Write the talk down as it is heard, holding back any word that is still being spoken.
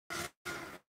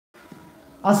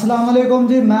अस्सलाम वालेकुम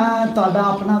जी, मैं तुहाडा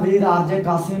अपना वीर आरजे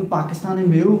कासिम पाकिस्तानी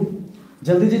मेऊ।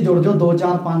 जल्दी जी जुड़ जाओ 2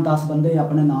 4 5 10 बंदे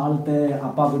अपने नाल ते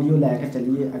आपां वीडियो लैके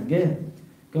चलीए अगे,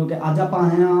 क्योंकि अज आप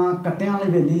आए हाँ कट्टियां वाली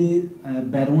हवेली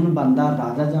बैरून बनदा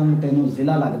राजा जंग तैनूं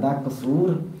जिला लगदा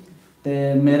कसूर। ते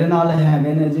मेरे नाल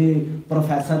हैगे ने जी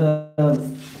प्रोफैसर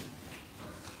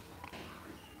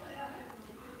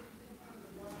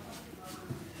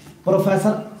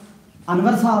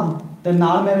अनवर साहब ते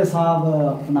नाल मेरे साहब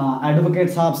अपना एडवोकेट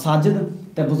साहब साजिद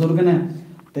ते बुजुर्ग ने।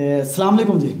 ते अस्सलाम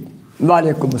वालेकुम जी।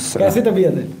 वालेकुम अस्सलाम। कैसी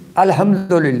तबीयत है?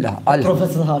 अल्हम्दुलिल्लाह।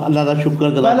 प्रोफेसर साहब अल्लाह का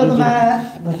शुक्र। पहले तो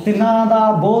मैं तिन्ना दा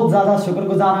बहुत ज़्यादा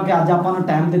शुक्रगुजार हाँ कि अज आपां नूं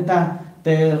टाइम दिता है।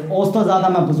 तो उस तो ज़्यादा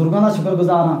मैं बुजुर्गों का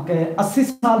शुक्रगुजार हाँ कि 80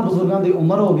 साल बुजुर्गों की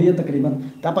उम्र हो गई है तकरीबन।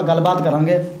 तो आप गलबात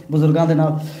करांगे बुजुर्गों के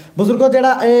नाल। बुजुर्गो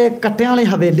जिहड़ा ये कट्टियां वाली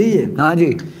हवेली है, हाँ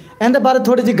जी, इहदे बारे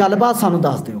थोड़ी जी गलबात सानू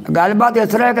दस दिओ। गलबात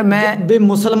इस तरह है कि मैं भी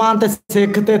मुसलमान ते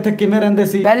सिख ते इत्थे किवें रहिंदे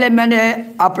सी। पहले मैंने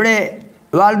अपने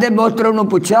वालदे मोहतरम नूं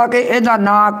पुछया कि इहदा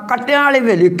नाम कट्टियां वाली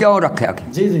हवेली क्यों रखिया।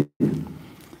 जी जी।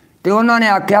 तो उन्होंने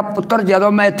आख्या पुत्र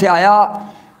जदों मैं इत्थे आया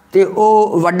तो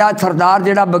वह वड्डा सरदार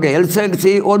जिहड़ा बघेल सिंह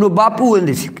सी उहनूं बापू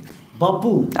कहंदे सी।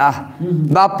 बापू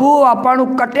बापू आपां नूं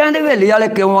कट्टियां दी हवेली वाले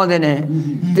क्यों आंदे ने?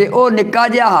 ते ओह निक्का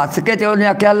जिहा हੱਸ के ते उहने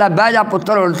आख्या लै बह जा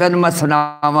पुत्र हुण तैनूं मैं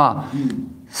सुणावां।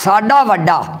 साडा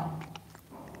वड्डा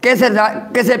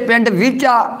किसे पिंड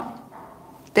विचा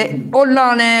ते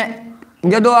उन्होंने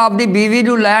जदों आपदी बीवी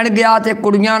नूं लैण गया तो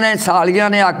कुड़ियां ने सालियां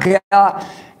ने आख्या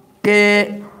कि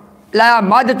लै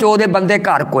मझ चो दे बंदे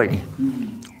घर कोई नहीं।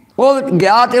 वो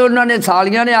गया तो उन्होंने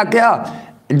सालियां ने आख्या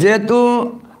जे तू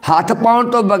हथ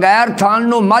पाउण तो बगैर थान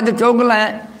नूं मझ चुग लै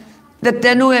ते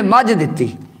तैनूं ये मझ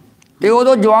दित्ती। तो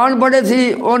उदों जवान बड़े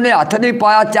सी, उन्हें हथ नहीं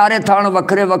पाया, चारे थान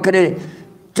वखरे वखरे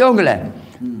चुग लै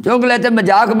तो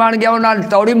मजाक बन गया। उन्होंने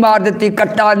तौड़ी मार दी,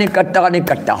 कट्टा नहीं कट्टा नहीं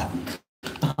कट्टा।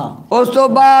 उस तो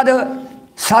बाद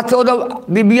सत्त उदों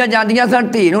बीबियां जांदियां सन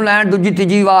धी नूं लैण दूजी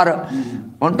तीजी वार,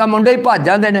 हुण तां मुंडे ही भज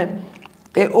जांदे ने।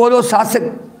 ते उदों सस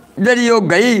जिहड़ी ओह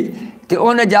गई ते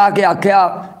उहने जाके आख्या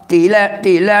धी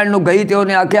लैण नूं गई तो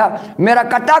उन्हें आख्या मेरा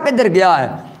कट्टा किधर गया है?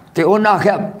 तो उन्हें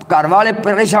आख्या घर वाले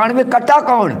परेशान भी कट्टा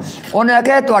कौन? उन्हें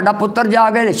आख्या तुहाडा पुत्र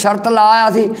जाके शर्त लाया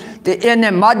सी ते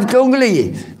इन्हें मझ चुंग ली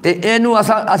ते इनू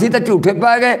असी तो झूठे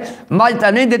पै गए, मझ तो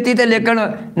नहीं दिती ते लेकिन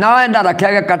ना इन्हें रखा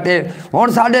गया कट्टे।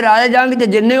 हुण साडे राजे जंग च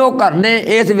जिन्ने वो घर ने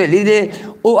इस हवेली दे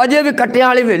वो अजे भी कट्टियां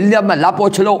वाली हवेली का महला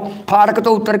पुछ लो, फाड़क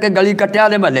तो उतर के गली कट्टियां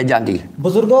दे महले जाती।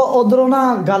 बुजुर्गो उधरों ना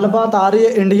गलबात आ रही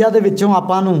है इंडिया दे विचों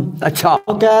आपां नूं। अच्छा,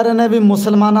 वो कह रहे ने भी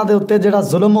मुसलमानां दे उत्ते जिहड़ा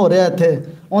जुल्म हो रहा इत्थे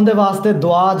उहदे वास्ते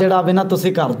दुआ जिहड़ा भी ना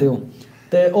तुसीं करदे हो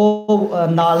ते ओ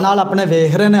नाल नाल अपने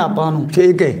वेख रहे ने आपां नूं।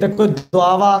 ठीक है, ते कोई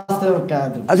दुआ वास्ते कह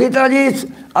दो।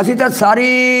 असी तो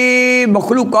सारी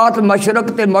मखलूकात मशरक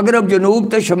ते मगरब जनूब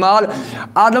ते शमाल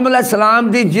आदम अलैहिस्सलाम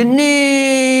दी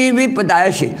जिन्नी भी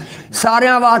पैदाइश है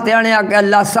सारियां वास्ते आने आके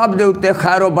अल्लाह सब दे उत्ते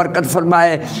खैर बरकत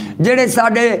फरमाए। जेड़े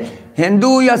साडे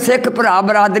हिंदू या सिख भरा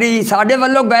बरादरी साडे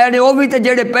वल्लों गए ने वो भी तो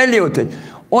जेड़े पहले उत्थे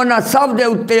उन्होंने सब दे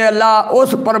उत्ते अल्लाह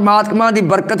उस परमात्मा की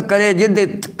बरकत करे जिंदे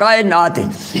कायनात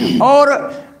है। और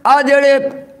आ जेड़े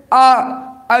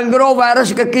एंग्रो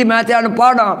वायरस की मैं तो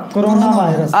अनपढ़ हाँ,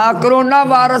 कोरोना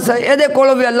वायरस ये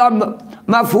कोलों भी अल्लाह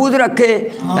महफूज रखे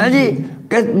है जी।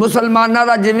 कि मुसलमाना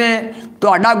का जिमें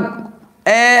तुहाडा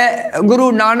गुरु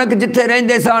नानक जिथे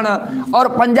रहिंदे सन और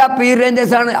पंजाब पीर रहिंदे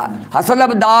सन हसन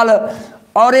अब्दाल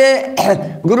और ये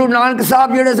गुरु नानक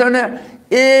साहब जिहड़े सन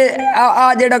ये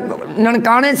आ जेड़ा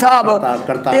ननकाने साहब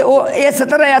ते वो इस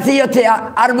तरह असी उत्थे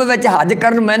अरब विच हज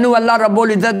करन मैनू अल्लाह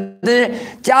रब्बुल इज्जत ने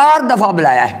 4 दफ़ा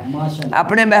बुलाया है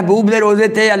अपने महबूब दे रोज़े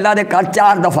ते अल्लाह दे घर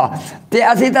 4 दफ़ा। ते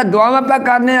असी तो दुआवां पे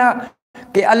करने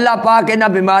कि अल्लाह पाक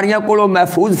इन्हां बीमारियां कोलों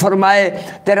महफूज फरमाए।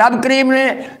 ते रब करीम ने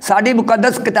साडी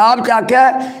मुकद्दस किताब च आख्या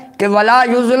कि वला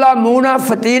युज़ला मूना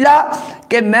फतीला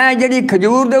कि मैं जी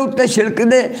खजूर के उत्ते छिलक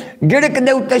दे गिड़क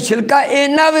के उत्ते छिलका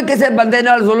इन्ना भी किसी बंदे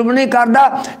नाल जुल्म नहीं करता।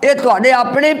 ये तुहाडे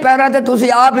अपने पैरों ते तुसीं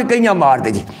आप ही कईयां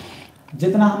मारदे जी।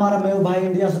 जितना हमारा मेरे भाई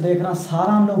इंडिया से देख रहा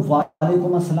सारा हम लोग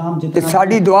वालेकुम अस्सलाम जितना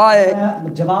साडी दुआ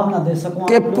है जवाब ना दे सकूं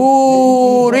कि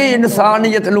पूरी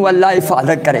इंसानियत नूं अल्लाह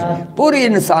हिफाजत करे, पूरी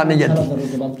इंसानियत।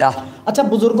 अच्छा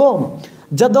बुजुर्गो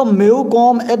जदों मेऊ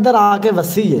कौम इधर आके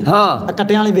वसी है हाँ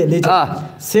कट्टियां वाली हवेली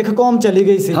सिख कौम चली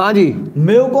गई सी। हाँ जी,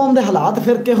 मेऊ कौम दे हालात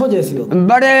फिर किहो जे सी?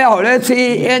 बड़े हौले सी।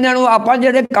 इन्हां नूं आपां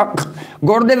जिहड़े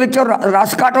गुड़ दे विचों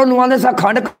रस कट उहनूं आंदे सा,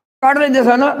 खंड कढ लैंदे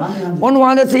सन उहनूं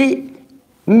आंदे सी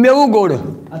मेऊ गुड़।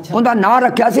 उनका नाम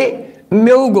रखा सी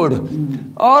मेऊ गुड़।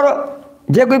 और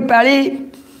जे कोई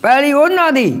पैली उन्हां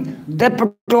दी ते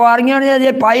पटवारियां ने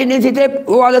जे पाई नहीं सी ते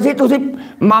वो आंदे सी तुसीं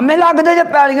मामे लगदे जे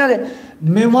पैलियां दे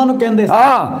मेवां नूं कहंदे।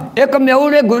 हाँ, एक मेऊ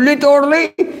ने गुल्ली तोड़ ली,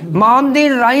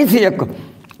 मामदीन राई सी एक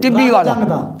ਟਿੱਬੀ ਵਾਲਾ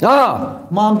ਹਾਂ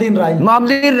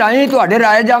ਮਾਮਦੀਨ ਰਾਈ ਤੁਹਾਡੇ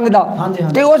ਰਾਏ ਜੰਗ ਦਾ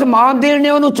ਤੇ ਉਸ ਮਾਮਦੀਨ ਨੇ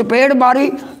ਉਹਨੂੰ ਚਪੇੜ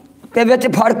ਮਾਰੀ ਤੇ ਵਿੱਚ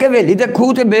ਫੜ ਕੇ ਹਵੇਲੀ ਦੇ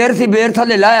ਖੂਹ ਤੇ ਬੇਰ ਸੀ ਬੇਰ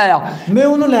ਥੱਲੇ ਲੈ ਆਇਆ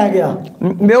ਮੇਊ ਨੂੰ ਲੈ ਗਿਆ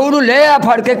ਮੇਊ ਨੂੰ ਲੈ ਆ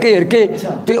ਫੜ ਕੇ ਘੇਰ ਕੇ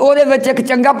ਤੇ ਉਹਦੇ ਵਿੱਚ ਇੱਕ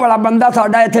ਚੰਗਾ ਭਲਾ ਬੰਦਾ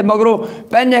ਸਾਡਾ ਇੱਥੇ ਮਗਰੋਂ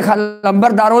ਪਹਿਨੇ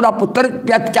ਲੰਬਰਦਾਰ ਉਹਦਾ ਪੁੱਤਰ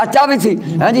ਚਾਚਾ ਵੀ ਸੀ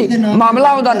ਹਾਂਜੀ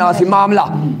ਮਾਮਲਾ ਉਹਦਾ ਨਾਂ ਸੀ ਮਾਮਲਾ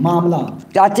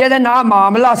ਚਾਚੇ ਦੇ ਨਾਂ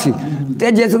ਮਾਮਲਾ ਸੀ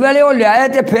ਤੇ ਜਿਸ ਵੇਲੇ ਉਹ ਲਿਆਏ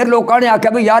ਤੇ ਫਿਰ ਲੋਕਾਂ ਨੇ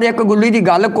ਆਖਿਆ ਵੀ ਯਾਰ ਇੱਕ ਗੁੱਲੀ ਦੀ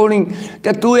ਗੱਲ ਕੋਣੀ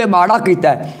ਤੇ ਤੂੰ ਇਹ ਮਾੜਾ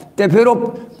ਕੀਤਾ ਤੇ ਫਿਰ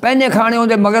ਉਹ ਪਹਿਨੇ ਖਾਣੇ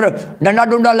ਉਹਦੇ ਮਗਰ ਡੰਡਾ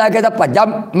ਡੁੰਡਾ ਲੈ ਕੇ ਤਾਂ ਭੱਜਾ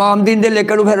ਮਾਮਦੀਨ ਦੇ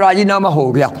ਲੇਕਿਨ ਫਿਰ ਰਾਜੀਨਾਮਾ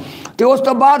ਹੋ ਗਿਆ ਤੇ ਉਸ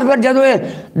ਤੋਂ ਬਾਅਦ ਫਿਰ ਜਦੋਂ ਇਹ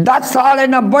 10 ਸਾਲ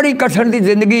ਇਹਨਾਂ ਬੜੀ ਕਠਿਨ ਦੀ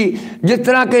ਜ਼ਿੰਦਗੀ ਜਿਸ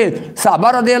ਤਰ੍ਹਾਂ ਕਿ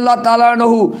ਸਾਹਬਾ ਰਜ਼ੀ ਅੱਲਾਹ ਤਾਲਾ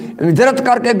ਅਨਹੂ ਹਿਜਰਤ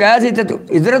ਕਰਕੇ ਗਏ ਸੀ ਤੇ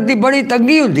ਹਿਜਰਤ ਦੀ ਬੜੀ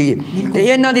ਤੰਗੀ ਹੁੰਦੀ ਹੈ ਤੇ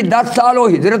ਇਹਨਾਂ ਦੀ 10 ਸਾਲ ਉਹ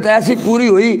ਹਿਜਰਤ ਐਸੀ ਪੂਰੀ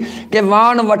ਹੋਈ ਕਿ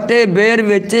ਵਾਣ ਵੱਟੇ ਬੇਰ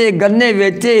ਵੇਚੇ ਗੰਨੇ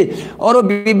ਵੇਚੇ ਔਰ ਉਹ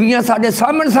ਬੀਬੀਆਂ ਸਾਡੇ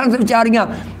ਸਾਹਮਣੇ ਸਨ ਵਿਚਾਰੀਆਂ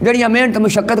ਜਿਹੜੀਆਂ ਮਿਹਨਤ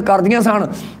ਮੁਸ਼ੱਕਤ ਕਰਦੀਆਂ ਸਨ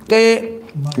ਤੇ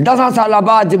 10 ਸਾਲਾਂ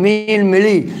ਬਾਅਦ ਜ਼ਮੀਨ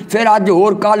ਮਿਲੀ ਫਿਰ ਅੱਜ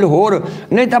ਹੋਰ ਕੱਲ ਹੋਰ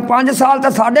ਨਹੀਂ ਤਾਂ 5 ਸਾਲ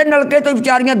ਤਾਂ ਸਾਡੇ ਨਲਕੇ ਤੋਂ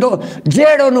ਵਿਚਾਰੀਆਂ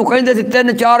ਜੇੜ ਉਹਨੂੰ ਕਹਿੰਦੇ ਸੀ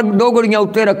 3-4 2 ਗੁੜੀਆਂ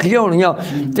ਉੱਤੇ ਰੱਖੀਆਂ ਹੋਣੀਆਂ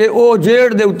ਤੇ ਉਹ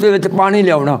ਜੇੜ ਦੇ ਉੱਤੇ ਵਿੱਚ ਪਾਣੀ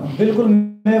ਲਿਆਉਣਾ बिल्कुल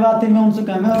मेवाती में उनसे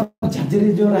कहना झज्जरी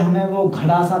जो रहना है वो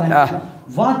घड़ा सा रहना है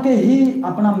वाकई ही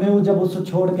अपना मेव जब उससे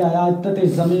छोड़ के आया इतने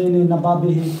जमीन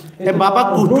नबाबी ही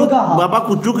बाबा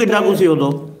कुच्चू कितना कुछ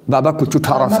उदो बाबा कुछ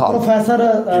 18 साल प्रोफेसर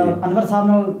अनवर साहब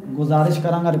ने गुजारिश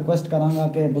करांगा रिक्वेस्ट करांगा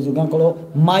कि बुजुर्गों को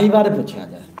माई बारे पूछा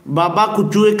जाए बाबा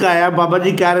कुच्चू एक आया बाबा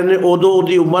जी कह रहे ने उदो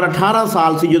उदी उम्र 18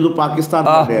 साल सी जदों पाकिस्तान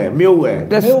है मेव है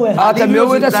अच्छा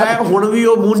मेव है हुण भी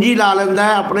वो मूंजी ला लेंदा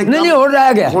है अपने नहीं हुण रह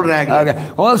गया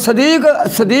और सदीक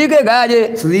है गया जे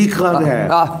सदीक खान है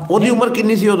ओदी उम्र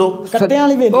कितनी सी उदो कट्टियां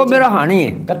वाली वो मेरा हानी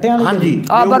है कट्टियां हां जी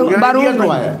बारू तो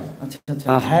आया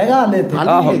अच्छा हैगा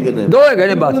लेते दो है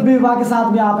गए बस विवाह के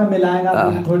साथ भी आप मिलाएगा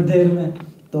थोड़ी देर में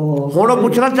तो हुण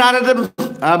पूछना चाह रहे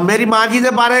थे मेरी मां जी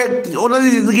दे बारे उन्हां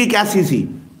दी जिंदगी कैसी सी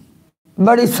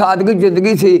बड़ी सादगी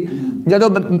जिंदगी सी जदों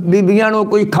बीबियां नूं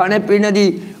कोई खाने पीने की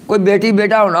कोई बेटी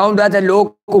बेटा होना हुंदा ते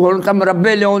लोग हुण तां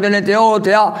मुरब्बे लिआउंदे ने ते ओह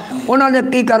ते आ उन्हां ने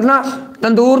की करना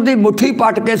तंदूर दी मुट्ठी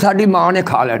पट के साडी मां ने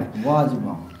खा लैनी वाह जी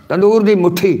वाह तंदूर दी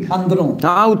मुट्ठी अंदरों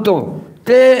हाँ उत्तों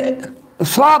ते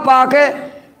स्वाह पा के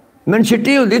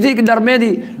मनछिट्टी हुंदी सी नरमे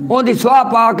दी ओहदी स्वाह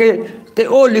पा के ते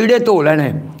ओह लीड़े धो लैणे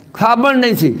साबण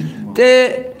नहीं सी ते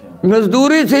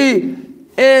मजदूरी सी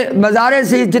ये मज़ारे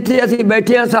सी जिथे असीं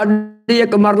बैठे हाँ साडी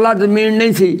एक मरला जमीन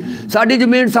नहीं सी साडी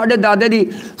जमीन साडे दादे दी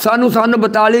सानू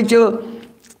 42 च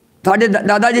साडे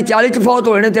दादा जी 40 च फौत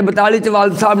होए ने ते 42 च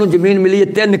वालिद साहब नूं जमीन मिली है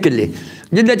 3 किले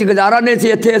जिंदे च गुजारा नहीं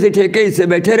सी इत्थे असीं ठेके हिस्से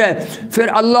बैठे रहे फिर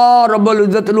अल्लाह रब्बुल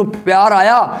इज़्ज़त नूं प्यार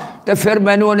आया ते फिर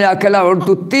मैनूं उहने आख्या ला हुण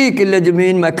तूं 30 किले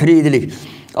जमीन मैं खरीद ली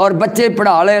और बच्चे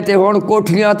पढ़ा ले तो हुण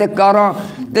कोठियां ते कारां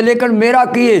ते लेकिन मेरा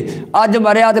की है अज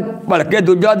मरिया तो भलके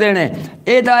दूजा दिन है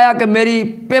ये तो आया कि मेरी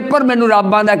पेपर मैनू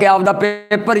रब आंदा कि आपदा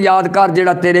पेपर याद कर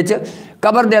जिहड़ा तेरे च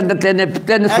कबर दे अंदर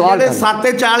तीन सवाल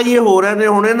 740 हो रहे ने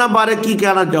हुण इन्हां बारे की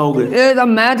कहना चाहोगे ये तो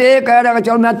मैं तो ये कह रहा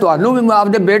चलो मैं तुहानूं भी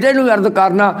आपदे बेटे नूं अर्ज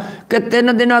करना कि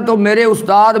 3 दिनों तो मेरे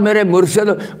उस्ताद मेरे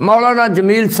मुर्शिद मौलाना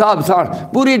जमील साहब सन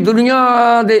पूरी दुनिया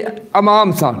दे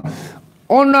इमाम सन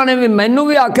उन्होंने भी मैनू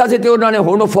भी आख्या से उन्होंने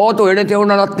हुण फौत होए ने ते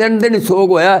उन्होंने 3 दिन सोग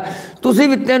होया तुसीं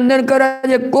भी 3 दिन करे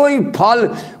जे कोई फल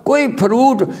कोई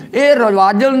फ्रूट ये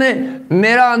रवाजल ने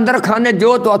मेरा अंदर खाने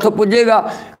जो तो हथ पुजेगा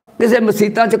किसी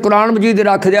मसीतां च कुरान मजीद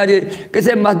रख दिया जे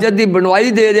किसी मस्जिद की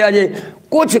बनवाई दे दिया जे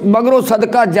कुछ मगरों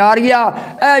सदका जारिया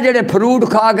ए जेड़े फ्रूट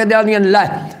खा के दियां लै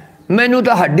मैनू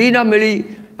तो हड्डी ना मिली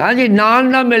हाँ जी नान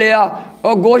ना मिलिया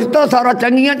और गोश्त सारा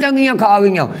चंगियां चंगियां खा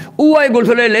गई ऊह ही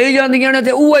गुलसले ले जांदियां ने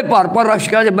ते ऊह ही भर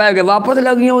रशकों च बह के वापस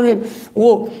लगियां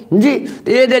वो जी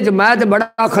ये मैं तो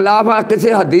बड़ा खिलाफ हाँ किसी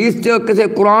हदीस च किसी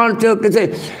कुरान च किसी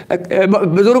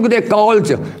बजुर्ग के कौल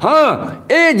च हाँ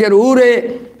ये जरूर है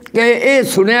कि ये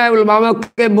सुनिया उलमाओं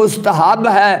के मुस्तहब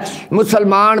है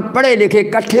मुसलमान पढ़े लिखे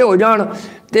इकट्ठे हो जान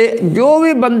ते जो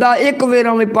भी बंदा एक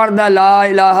वेरा में पढ़ता ला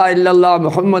इलाहा इल्लल्लाह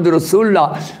मुहम्मद रसूलुल्लाह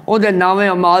उहदे नावे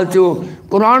अमाल चो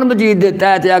कुरान मजीद के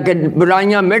तहत आके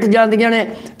बुराइयां मिट जांदियां ने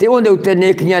ते उहदे उत्ते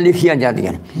नेकियां लिखियां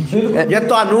जांदियां ने जे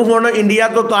तुहानूं हुण इंडिया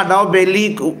तो तुहाडा बेली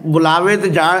बुलावे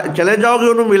ते चले जाओगे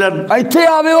उहनूं मिलन इत्थे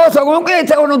आवे हो सगों कि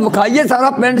इत्थे उहनूं विखाइए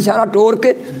सारा पिंड सारा टोर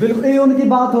के बिल्कुल ये उनकी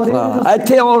बात हो रही है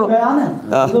इत्थे आउण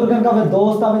बुजुर्गों का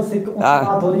दोस्त है सिख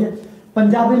बात हो रही है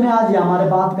पंजाबी में आज हमारे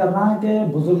बात करना है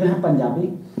कि बुजुर्ग हैं पंजाबी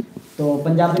तो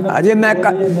पंजाबी में अजे मैं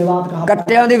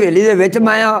कट्टियां दी हवेली दे विच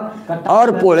मैं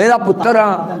और भोले दा पुत्तर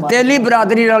हाँ तेली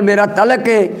बरादरी नाल मेरा तलक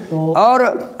है और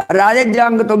राजे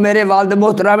जंग तो मेरे वालिद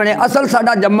मोहतरम ने असल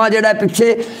साडा जम्मा जिहड़ा पिछे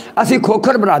असी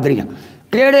खोखर बरादरी हाँ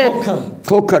ਕਿਹੜੇ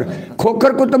ਖੋਖਰ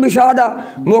ਖੋਖਰ ਕੁਤਬ ਸ਼ਾਹ ਦਾ,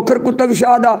 ਮੋਖਰ ਕੁਤਬ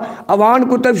ਸ਼ਾਹ ਦਾ, ਅਵਾਨ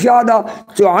ਕੁਤਬ ਸ਼ਾਹ ਦਾ,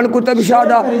 ਚੌਹਾਨ ਕੁਤਬ ਸ਼ਾਹ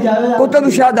ਦਾ, ਕੁਤਬ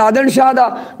ਸ਼ਾਹ ਦਾਦਨ ਸ਼ਾਹ ਦਾ,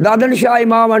 ਦਾਦਨ ਸ਼ਾਹ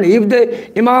ਇਮਾਮ ਹਨੀਫ ਦੇ,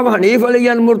 ਇਮਾਮ ਹਨੀਫ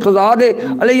ਅਲੀਨ ਮੁਰਤਜ਼ਾ ਦੇ,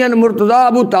 ਅਲੀਨ ਮੁਰਤਜ਼ਾ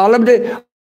ਅਬੂ ਤਾਲਬ ਦੇ,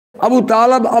 ਅਬੂ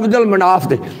ਤਾਲਬ ਅਬਦੁਲ ਮਨਾਫ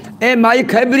ਦੇ। ਇਹ ਮਾਈ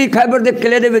ਖੈਬਰ ਦੇ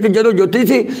ਕਿਲੇ ਦੇ ਵਿੱਚ ਜਦੋਂ ਜੁੱਤੀ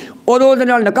ਸੀ ਉਦੋਂ ਉਹਦੇ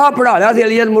ਨਾਲ ਨਿਕਾਹ ਪੜ੍ਹਾ ਲਿਆ ਸੀ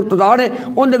ਅਲੀਨ ਮੁਰਤਜ਼ਾ ਨੇ,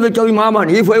 ਉਹਦੇ ਵਿੱਚੋਂ ਇਮਾਮ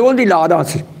ਹਨੀਫ ਹੋਏ, ਉਹਦੀ ਲਾਦਾ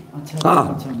ਸੀ। ਹਾਂ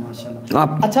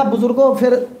ਅੱਛਾ ਬਜ਼ੁਰਗੋ,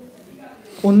 ਫਿਰ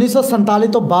 1947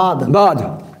 ਤੋਂ ਬਾਅਦ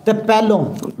ਤੇ ਪਹਿਲੋਂ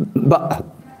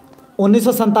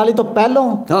 1947 ਤੋਂ ਪਹਿਲੋਂ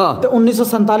ਤੇ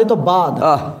 1947 ਤੋਂ ਬਾਅਦ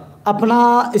ਆਪਣਾ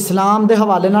ਇਸਲਾਮ ਦੇ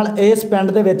ਹਵਾਲੇ ਨਾਲ ਇਸ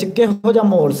ਪਿੰਡ ਦੇ ਵਿੱਚ ਕਿਹੋ ਜਿਹਾ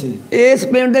ਮਾਹੌਲ ਸੀ? ਇਸ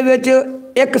ਪਿੰਡ ਦੇ ਵਿੱਚ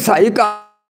ਇੱਕ ਸਾਈ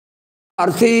ਘਰ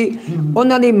ਸੀ,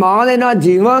 ਉਹਨਾਂ ਦੀ ਮਾਂ ਦੇ ਨਾਲ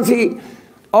ਜੀਵਾਂ ਸੀ,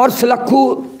 ਔਰ ਸਲੱਖੂ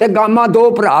ਤੇ ਗਾਮਾ ਦੋ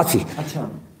ਭਰਾ ਸੀ।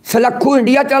 ਸਲੱਖੂ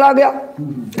ਇੰਡੀਆ ਚਲਾ ਗਿਆ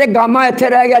ਤੇ ਗਾਮਾ ਇੱਥੇ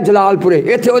ਰਹਿ ਗਿਆ ਜਲਾਲਪੁਰੇ,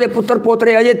 ਇੱਥੇ ਉਹਦੇ ਪੁੱਤਰ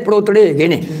ਪੋਤਰੇ ਅਜੇ ਪੜੋਤੜੇ ਹੈਗੇ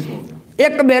ਨੇ।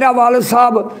 ਇੱਕ ਮੇਰਾ ਵਾਲਿਦ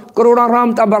ਸਾਹਿਬ ਕਰੋੜਾਂ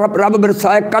ਰਾਮ ਤਾਂ ਰੱਬ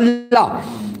ਬਰਸਾਏ ਕੱਲਾ,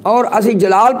 ਔਰ ਅਸੀਂ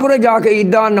ਜਲਾਲਪੁਰੇ ਜਾ ਕੇ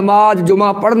ਈਦਾਂ ਨਮਾਜ਼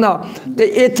ਜੁਮਾ ਪੜ੍ਹਨਾ ਤੇ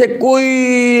ਇੱਥੇ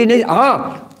ਕੋਈ ਨਹੀਂ, ਹਾਂ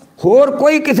ਹੋਰ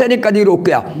ਕੋਈ ਕਿਸੇ ਨੇ ਕਦੀ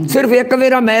ਰੋਕਿਆ। ਸਿਰਫ ਇੱਕ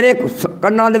ਵੇਰਾ ਮੇਰੇ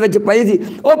ਕੰਨਾਂ ਦੇ ਵਿੱਚ ਪਈ ਸੀ,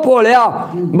 ਉਹ ਭੋਲਿਆ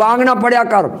ਬਾਂਗ ਨਾ ਪੜਿਆ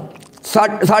ਕਰ,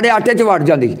 ਸਾਡੇ ਆਟੇ 'ਚ ਵੜ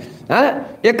ਜਾਂਦੀ ਹੈ।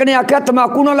 ਇੱਕ ਨੇ ਆਖਿਆ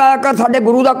ਤਮਾਕੂ ਨਾ ਲਾਇਆ ਕਰ, ਸਾਡੇ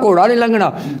ਗੁਰੂ ਦਾ ਘੋੜਾ ਨਹੀਂ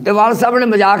ਲੰਘਣਾ। ਤੇ ਵਾਲਿਦ ਸਾਹਿਬ ਨੇ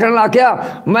ਮਜ਼ਾਕ ਨਾਲ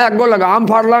ਆਖਿਆ ਮੈਂ ਅੱਗੋਂ ਲਗਾਮ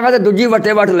ਫੜ ਲਾਂਗਾ ਤੇ ਦੂਜੀ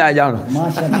ਵੱਟੇ ਵੱਟ ਲੈ ਜਾਣ।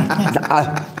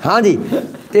 ਹਾਂਜੀ,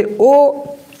 ਤੇ ਉਹ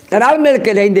ਰਲ ਮਿਲ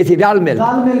ਕੇ ਰਹਿੰਦੇ ਸੀ, ਰਲ ਮਿਲ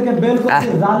ਕੇ ਬਿਲਕੁਲ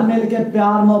ਰਲ ਮਿਲ ਕੇ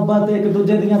ਪਿਆਰ ਮੁਹੱਬਤ, ਇੱਕ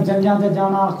ਦੂਜੇ ਦੀਆਂ ਜੰਗਾਂ 'ਤੇ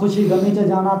ਜਾਣਾ, ਖੁਸ਼ੀ ਗਮੀ 'ਚ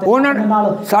ਜਾਣਾ। ਤੇ ਉਹਨਾਂ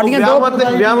ਨਾਲ ਸਾਡੀਆਂ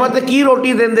ਵਿਆਹਾਂ ਤੇ ਕੀ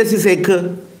ਰੋਟੀ ਦਿੰਦੇ ਸੀ ਸਿੱਖ?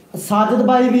 ਸਾਜਦ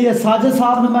ਭਾਈ ਵੀ ਹੈ, ਸਾਜਦ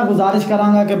ਸਾਹਿਬ ਨੂੰ ਮੈਂ ਗੁਜ਼ਾਰਿਸ਼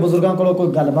ਕਰਾਂਗਾ ਕਿ ਬਜ਼ੁਰਗਾਂ ਕੋਲੋਂ ਕੋਈ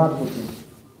ਗੱਲਬਾਤ ਪੁੱਛੇ।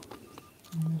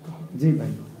 ਜੀ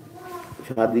ਭਾਈ,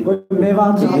 शादी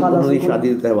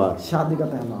शादी का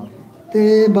त्यौहार ਤੇ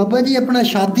ਬਾਬਾ ਜੀ ਆਪਣਾ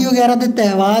ਸ਼ਾਦੀ ਵਗੈਰਾ ਦੇ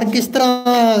ਤਿਉਹਾਰ ਕਿਸ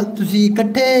ਤਰ੍ਹਾਂ ਤੁਸੀਂ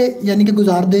ਇਕੱਠੇ ਯਾਨੀ ਕਿ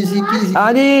ਗੁਜ਼ਾਰਦੇ ਸੀ ਕੀ?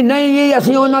 ਹਾਂਜੀ, ਨਹੀਂ ਜੀ,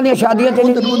 ਅਸੀਂ ਉਹਨਾਂ ਦੀਆਂ ਸ਼ਾਦੀਆਂ 'ਚ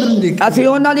ਨਹੀਂ, ਅਸੀਂ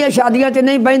ਉਹਨਾਂ ਦੀਆਂ ਸ਼ਾਦੀਆਂ 'ਚ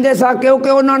ਨਹੀਂ ਬਹਿੰਦੇ ਸਾਂ, ਕਿਉਂਕਿ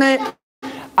ਉਹਨਾਂ ਨੇ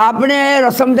ਆਪਣੇ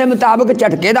ਰਸਮ ਦੇ ਮੁਤਾਬਕ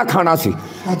ਝਟਕੇ ਦਾ ਖਾਣਾ ਸੀ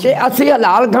ਤੇ ਅਸੀਂ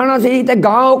ਹਲਾਲ ਖਾਣਾ ਸੀ ਤੇ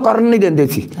ਗਾਂ ਉਹ ਕਰਨ ਨਹੀਂ ਦਿੰਦੇ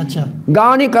ਸੀ।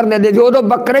 ਗਾਂ ਨਹੀਂ ਕਰਨ ਦਿੰਦੇ ਸੀ। ਉਦੋਂ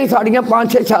ਬੱਕਰੇ ਹੀ ਸਾਡੀਆਂ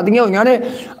 5-6 ਸ਼ਾਦੀਆਂ ਹੋਈਆਂ ਨੇ,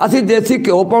 ਅਸੀਂ ਦੇਸੀ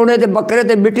ਘਿਓ ਪਾਉਣੇ ਤੇ ਬੱਕਰੇ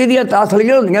ਤੇ ਮਿੱਟੀ ਦੀਆਂ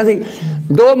ਤਾਸਲੀਆਂ ਹੁੰਦੀਆਂ ਸੀ।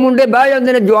 ਦੋ ਮੁੰਡੇ ਬਹਿ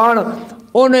ਜਾਂਦੇ ਨੇ ਜਵਾਨ,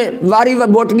 ਉਹਨੇ ਵਾਰੀ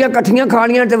ਬੋਟੀਆਂ ਇਕੱਠੀਆਂ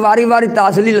ਖਾਣੀਆਂ ਤੇ ਵਾਰੀ ਵਾਰੀ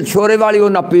ਤਾਸਲੀ ਛੋਰੇ ਵਾਲੀ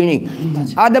ਉਹਨਾਂ ਪੀਣੀ,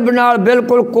 ਅਦਬ ਨਾਲ,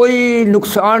 ਬਿਲਕੁਲ ਕੋਈ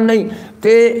ਨੁਕਸਾਨ ਨਹੀਂ।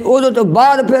 ਤੇ ਉਦੋਂ ਤੋਂ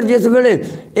ਬਾਅਦ ਫਿਰ ਜਿਸ ਵੇਲੇ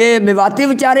ਇਹ ਮੇਵਾਤੀ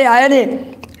ਵਿਚਾਰੇ ਆਏ ਨੇ,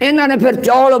 ਇਹਨਾਂ ਨੇ ਫਿਰ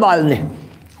ਚੌਲ ਉਬਾਲਨੇ,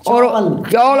 और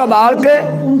चौल उबाल के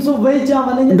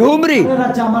ढूमरी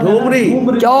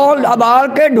चौल उबाल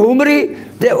के ढूमरी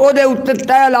ते ओदे उत्ते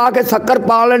तह ला के शक्कर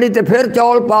पा लेनी ते फिर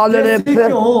चौल पा लेने,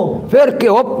 फिर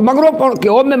घ्यो मगरों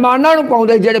घ्यो मेहमानां नूं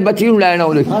पाउंदे जेहड़े बच्ची नूं लैण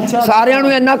आउंदे, सारियां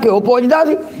नूं इन्ना घ्यो पुजदा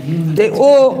सी। ते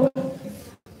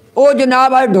ओ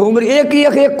जनाब आ ढूमरी एक ही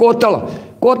एक कोतल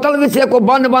कोतल विचे को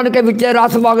बन बन के विचे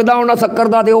रस वगदा होना शक्कर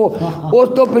दा, ते उस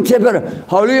तो पिछे फिर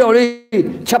हौली हौली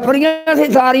छपरियां सी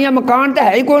सारियां, मकान तो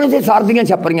है ही कोई नहीं सी, सर्दियां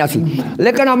छपरियां सी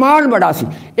लेकिन अमान बड़ा सी।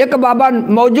 एक बाबा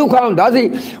मौजू खा हुंदा सी,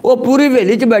 वो पूरी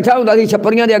हवेली च बैठा हुंदा सी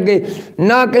छपरियां दे अगे,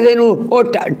 ना किसी नूं ओ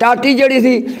टाटी जिहड़ी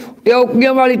सी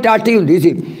ट्योकियां वाली टाटी हुंदी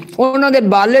सी, उन्हां दे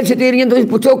बाले छतीरियां तुसीं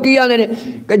पुछो की आंदे ने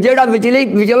कि जिहड़ा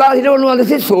विचला सी ना उहनूं आंदे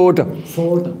सी सोट,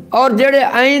 और जिहड़े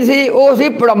ऐं सी ਉਹ ਸੀ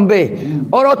ਪੜੰਬੇ,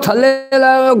 और वो थल्ले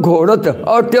घोड़त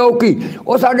और ट्योकी,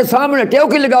 वो साढ़े सामने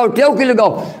ट्योकी लगाओ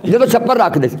जो छप्पर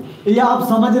रखते। ये आप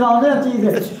समझ रहे हो ना चीज़।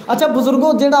 अच्छा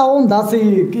बुजुर्गों, जेड़ा वो हुंदा सी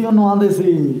कि ਉਹਨੂੰ ਆਂਦੇ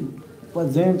ਸੀ, पर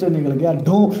जेहन चों निकल गया,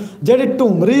 ਜਿਹੜੀ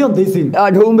ਢੂਮਰੀ ਹੁੰਦੀ ਸੀ,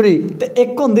 ਢੂਮਰੀ, ਤੇ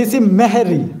ਇੱਕ ਹੁੰਦੀ ਸੀ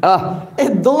ਮਹਿਰੀ। ਇਹ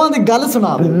ਦੋਵਾਂ ਦੀ ਗੱਲ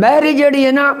ਸੁਣਾ। ਮਹਿਰੀ ਜਿਹੜੀ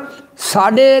ਹੈ ਨਾ,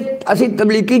 ਸਾਡੇ ਅਸੀਂ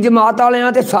ਤਬਲੀਗੀ ਜਮਾਤ ਵਾਲੇ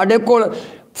ਆ, ਤੇ ਸਾਡੇ ਕੋਲ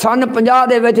सन 50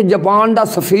 ਦੇ ਵਿੱਚ ਜਾਪਾਨ ਦਾ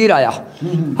ਸਫੀਰ ਆਇਆ,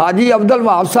 ਹਾਜੀ ਅਬਦੁਲ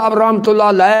ਵਹਾਬ ਸਾਹਿਬ ਰਹਿਮਤੁल्लाह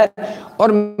अलैह,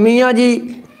 और ਮੀਆਂ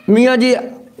ਜੀ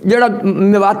ਜਿਹੜਾ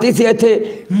ਮੇਵਾਤੀ ਸੀ ਇੱਥੇ,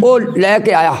 ਉਹ ਲੈ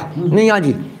ਕੇ ਆਇਆ ਮੀਆਂ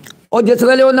ਜੀ। ਉਹ ਜਿਸ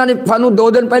ਵੇਲੇ ਉਹਨਾਂ ਨੇ ਸਾਨੂੰ 2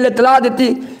 ਦਿਨ ਪਹਿਲੇ ਤਲਾਹ ਦਿੱਤੀ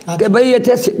ਕਿ ਬਈ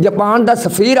ਇੱਥੇ ਜਾਪਾਨ ਦਾ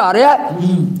ਸਫੀਰ ਆ ਰਿਹਾ,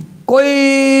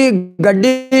 ਕੋਈ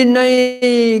ਗੱਡੀ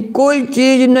ਨਹੀਂ, ਕੋਈ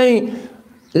ਚੀਜ਼ ਨਹੀਂ,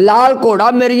 ਲਾਲ ਘੋੜਾ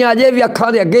ਮੇਰੀਆਂ ਅਜੇ ਵੀ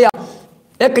ਅੱਖਾਂ ਦੇ ਅੱਗੇ ਆ।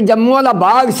 ਇੱਕ ਜੰਮੂ ਵਾਲਾ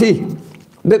ਬਾਗ ਸੀ,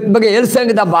 बघेल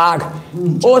सिंह का बाग,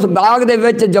 उस बाग दे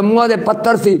विच जम्मुआ दे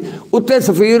पत्थर सी, उत्ते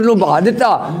सफीर नूं बहा दिता,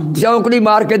 चौंकड़ी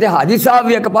मार के ते हाजी साहब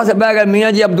भी एक पासे बह गए,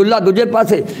 मियाँ जी अब्दुल्ला दूजे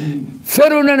पासे।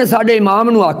 फिर उन्होंने साडे इमाम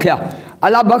नूं आख्या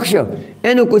अल्लाह बख्श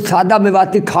इनू कोई सादा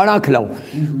मेवाती खाना खिलाओ।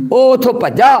 वो उथों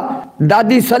भजा,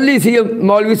 दादी सली सी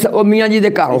मौलवी मियाँ जी दे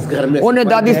घर, उन्हें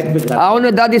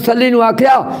दादी सली नूं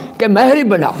आख्या कि महरी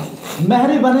बना,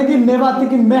 महरी बनेगी मेवाती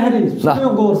की महरी।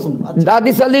 गौर सुन,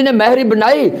 दादी सली ने महरी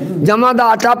बनाई, जमा दा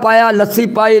आटा पाया, लस्सी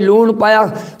पाई, लूण पाया,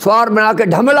 स्वार बना के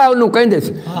ढमला उन्होंने कहते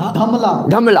सी,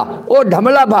 ढमला वो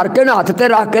ढमला भर के ना हथ ते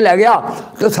रख के लै गया।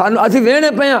 तो सानू असीं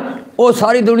वेहने पे वो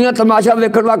सारी दुनिया तमाशा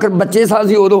वेखण वास्ते बच्चे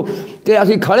सी उदों, तो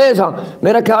असी खड़े सां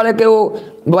मेरा ख्याल है कि वो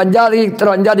 52 की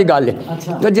 53 की गल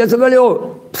है। तो जिस वे वो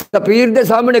सपीर के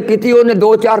सामने की उन्हें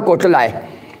 2-4 कुट लाए,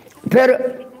 फिर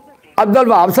अब्दुल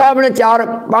वहाब साहब ने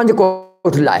 4-5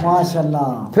 कुट लाए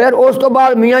माशाअल्लाह। फिर उस तो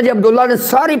बाद मियाँ जी अब्दुल्ला ने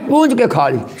सारी पूंछ के खा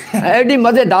ली, एडी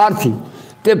मज़ेदार थी।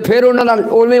 तो फिर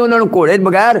उन्होंने घोड़े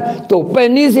बगैर धुप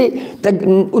इन्नी सी ते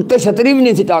उत्ते छतरी भी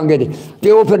नहीं सी टांगे दी,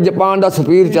 ते वो फिर जापान का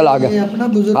सफीर चला गया। अपना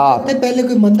बुजुर्ग ते पहले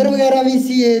कोई मंदिर वगैरह भी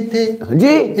सी इत्थे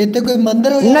जी? इत्थे कोई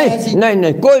मंदिर वगैरह नहीं नहीं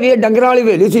नहीं कोई भी डंगर वाली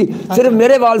हवेली सी, सिर्फ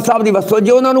मेरे वाल साहब की वसो।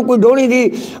 जो उन्होंने कोई डोहनी दी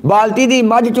बाल्टी दी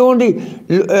मझ चोण दी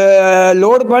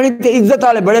लोड़ पानी ते इज्जत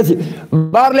वाले बड़े सी।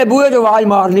 बाहरले बूहे जो आवाज़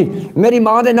मारनी, मेरी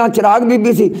माँ के नाम चिराग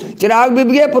बीबी सी, चिराग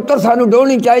बीबी पुत्र सानू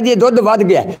डोहनी चाहिए, दुध वध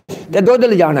गया ते दुध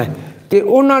ले जाना है। ते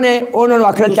उन्होंने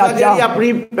आखिया चाचा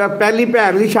अपनी पहली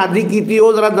भैन की शादी की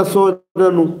वो जरा दसो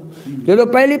उन्होंने। जो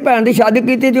पहली भैन की शादी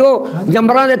की थी वो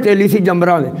जंबरां दे तेली सी,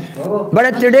 जंबरां दे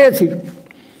बड़े चिड़े सी,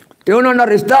 तो उन्होंने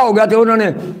रिश्ता हो गया। तो उन्होंने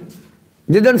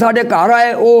जिदन साढ़े घर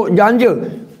आए वो जंज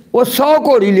वो 100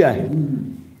 घोड़ी लिया,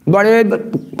 बड़े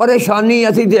परेशानी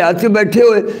असी देहात से बैठे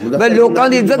हुए भाई लोगों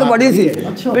की इज्जत बड़ी सी।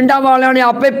 पिंडा वालियां ने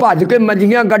आपे भज के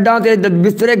मंजियां गड्डां ते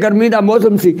बिस्तरे, गर्मी का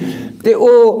मौसम सी, ते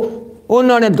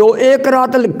उन्होंने 1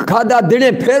 रात खादा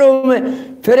दिने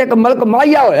फिर एक मलक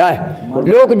माहिया होया है,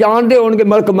 लोग जानते होंगे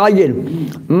मलक माहिए।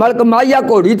 मलक माहिया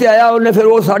घोड़ी ते आया, उन्हें फिर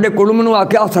वो साढ़े कुड़म नूं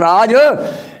आख्या सराज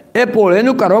ये भोले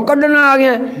नूं घरों कड्ढण आ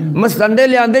गया, मसंदे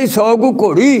लियाते 100 कू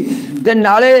घोड़ी ते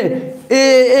नाले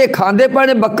ये खांदे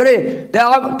पाने बकरे ते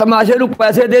आ तमाशे नूं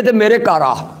पैसे दे ते मेरे घर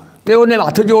आ। तो उन्हें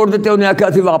हथ जोड़ दिते, उन्हें आख्या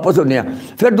असीं वापस होने।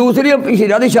 फिर दूसरी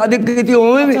हीरा की शादी की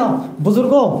उवें भी।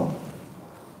 बुजुर्गो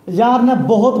यार ने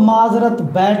बहुत माजरत,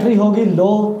 बैटरी होगी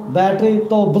लो बैटरी,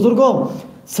 तो बुजुर्गो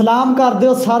सलाम कर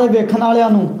दो सारे वेखण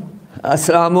वालियां नूं।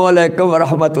 अस्सलाम वालेकुम व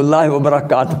रहमतुल्लाहि व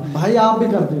बरकातुहू। भाई आप भी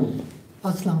कर दो।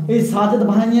 अस्सलाम। ये साजिद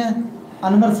भाई हैं,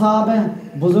 अनवर साहब हैं,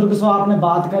 बुजुर्ग से आपने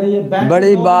बात करी है,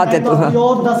 बड़ी बात है। तो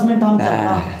और 10 मिनट हम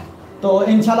चलना, तो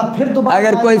इंशाल्लाह फिर दोबारा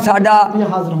अगर कोई साडा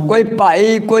कोई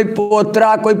भाई, कोई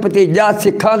पोतरा, कोई भतीजा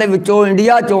सिखां दे विचों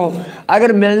इंडिया चों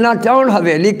अगर मिलना चाहन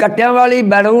हवेली कट्टियां वाली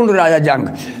बैरून राजा जंग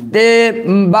ते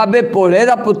बाबे भोले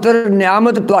का पुत्र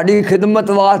नियामत तुहाडी खिदमत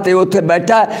वास्ते उत्थे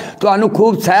बैठा है, तुहानू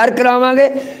खूब सैर करावांगे।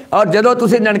 और जदों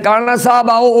तुसीं ननकाना साहब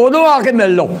आओ उदों आके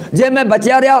मिल लो, जे मैं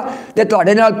बचिया रहा तो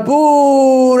तुहाडे नाल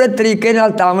पूरे तरीके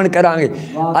नाल तावन करांगे।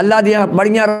 अल्लाह दियां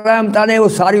बड़ियां रहमतां ने वो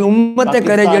सारी उम्मत ते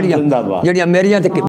करे, जड़ियां मेरियां ते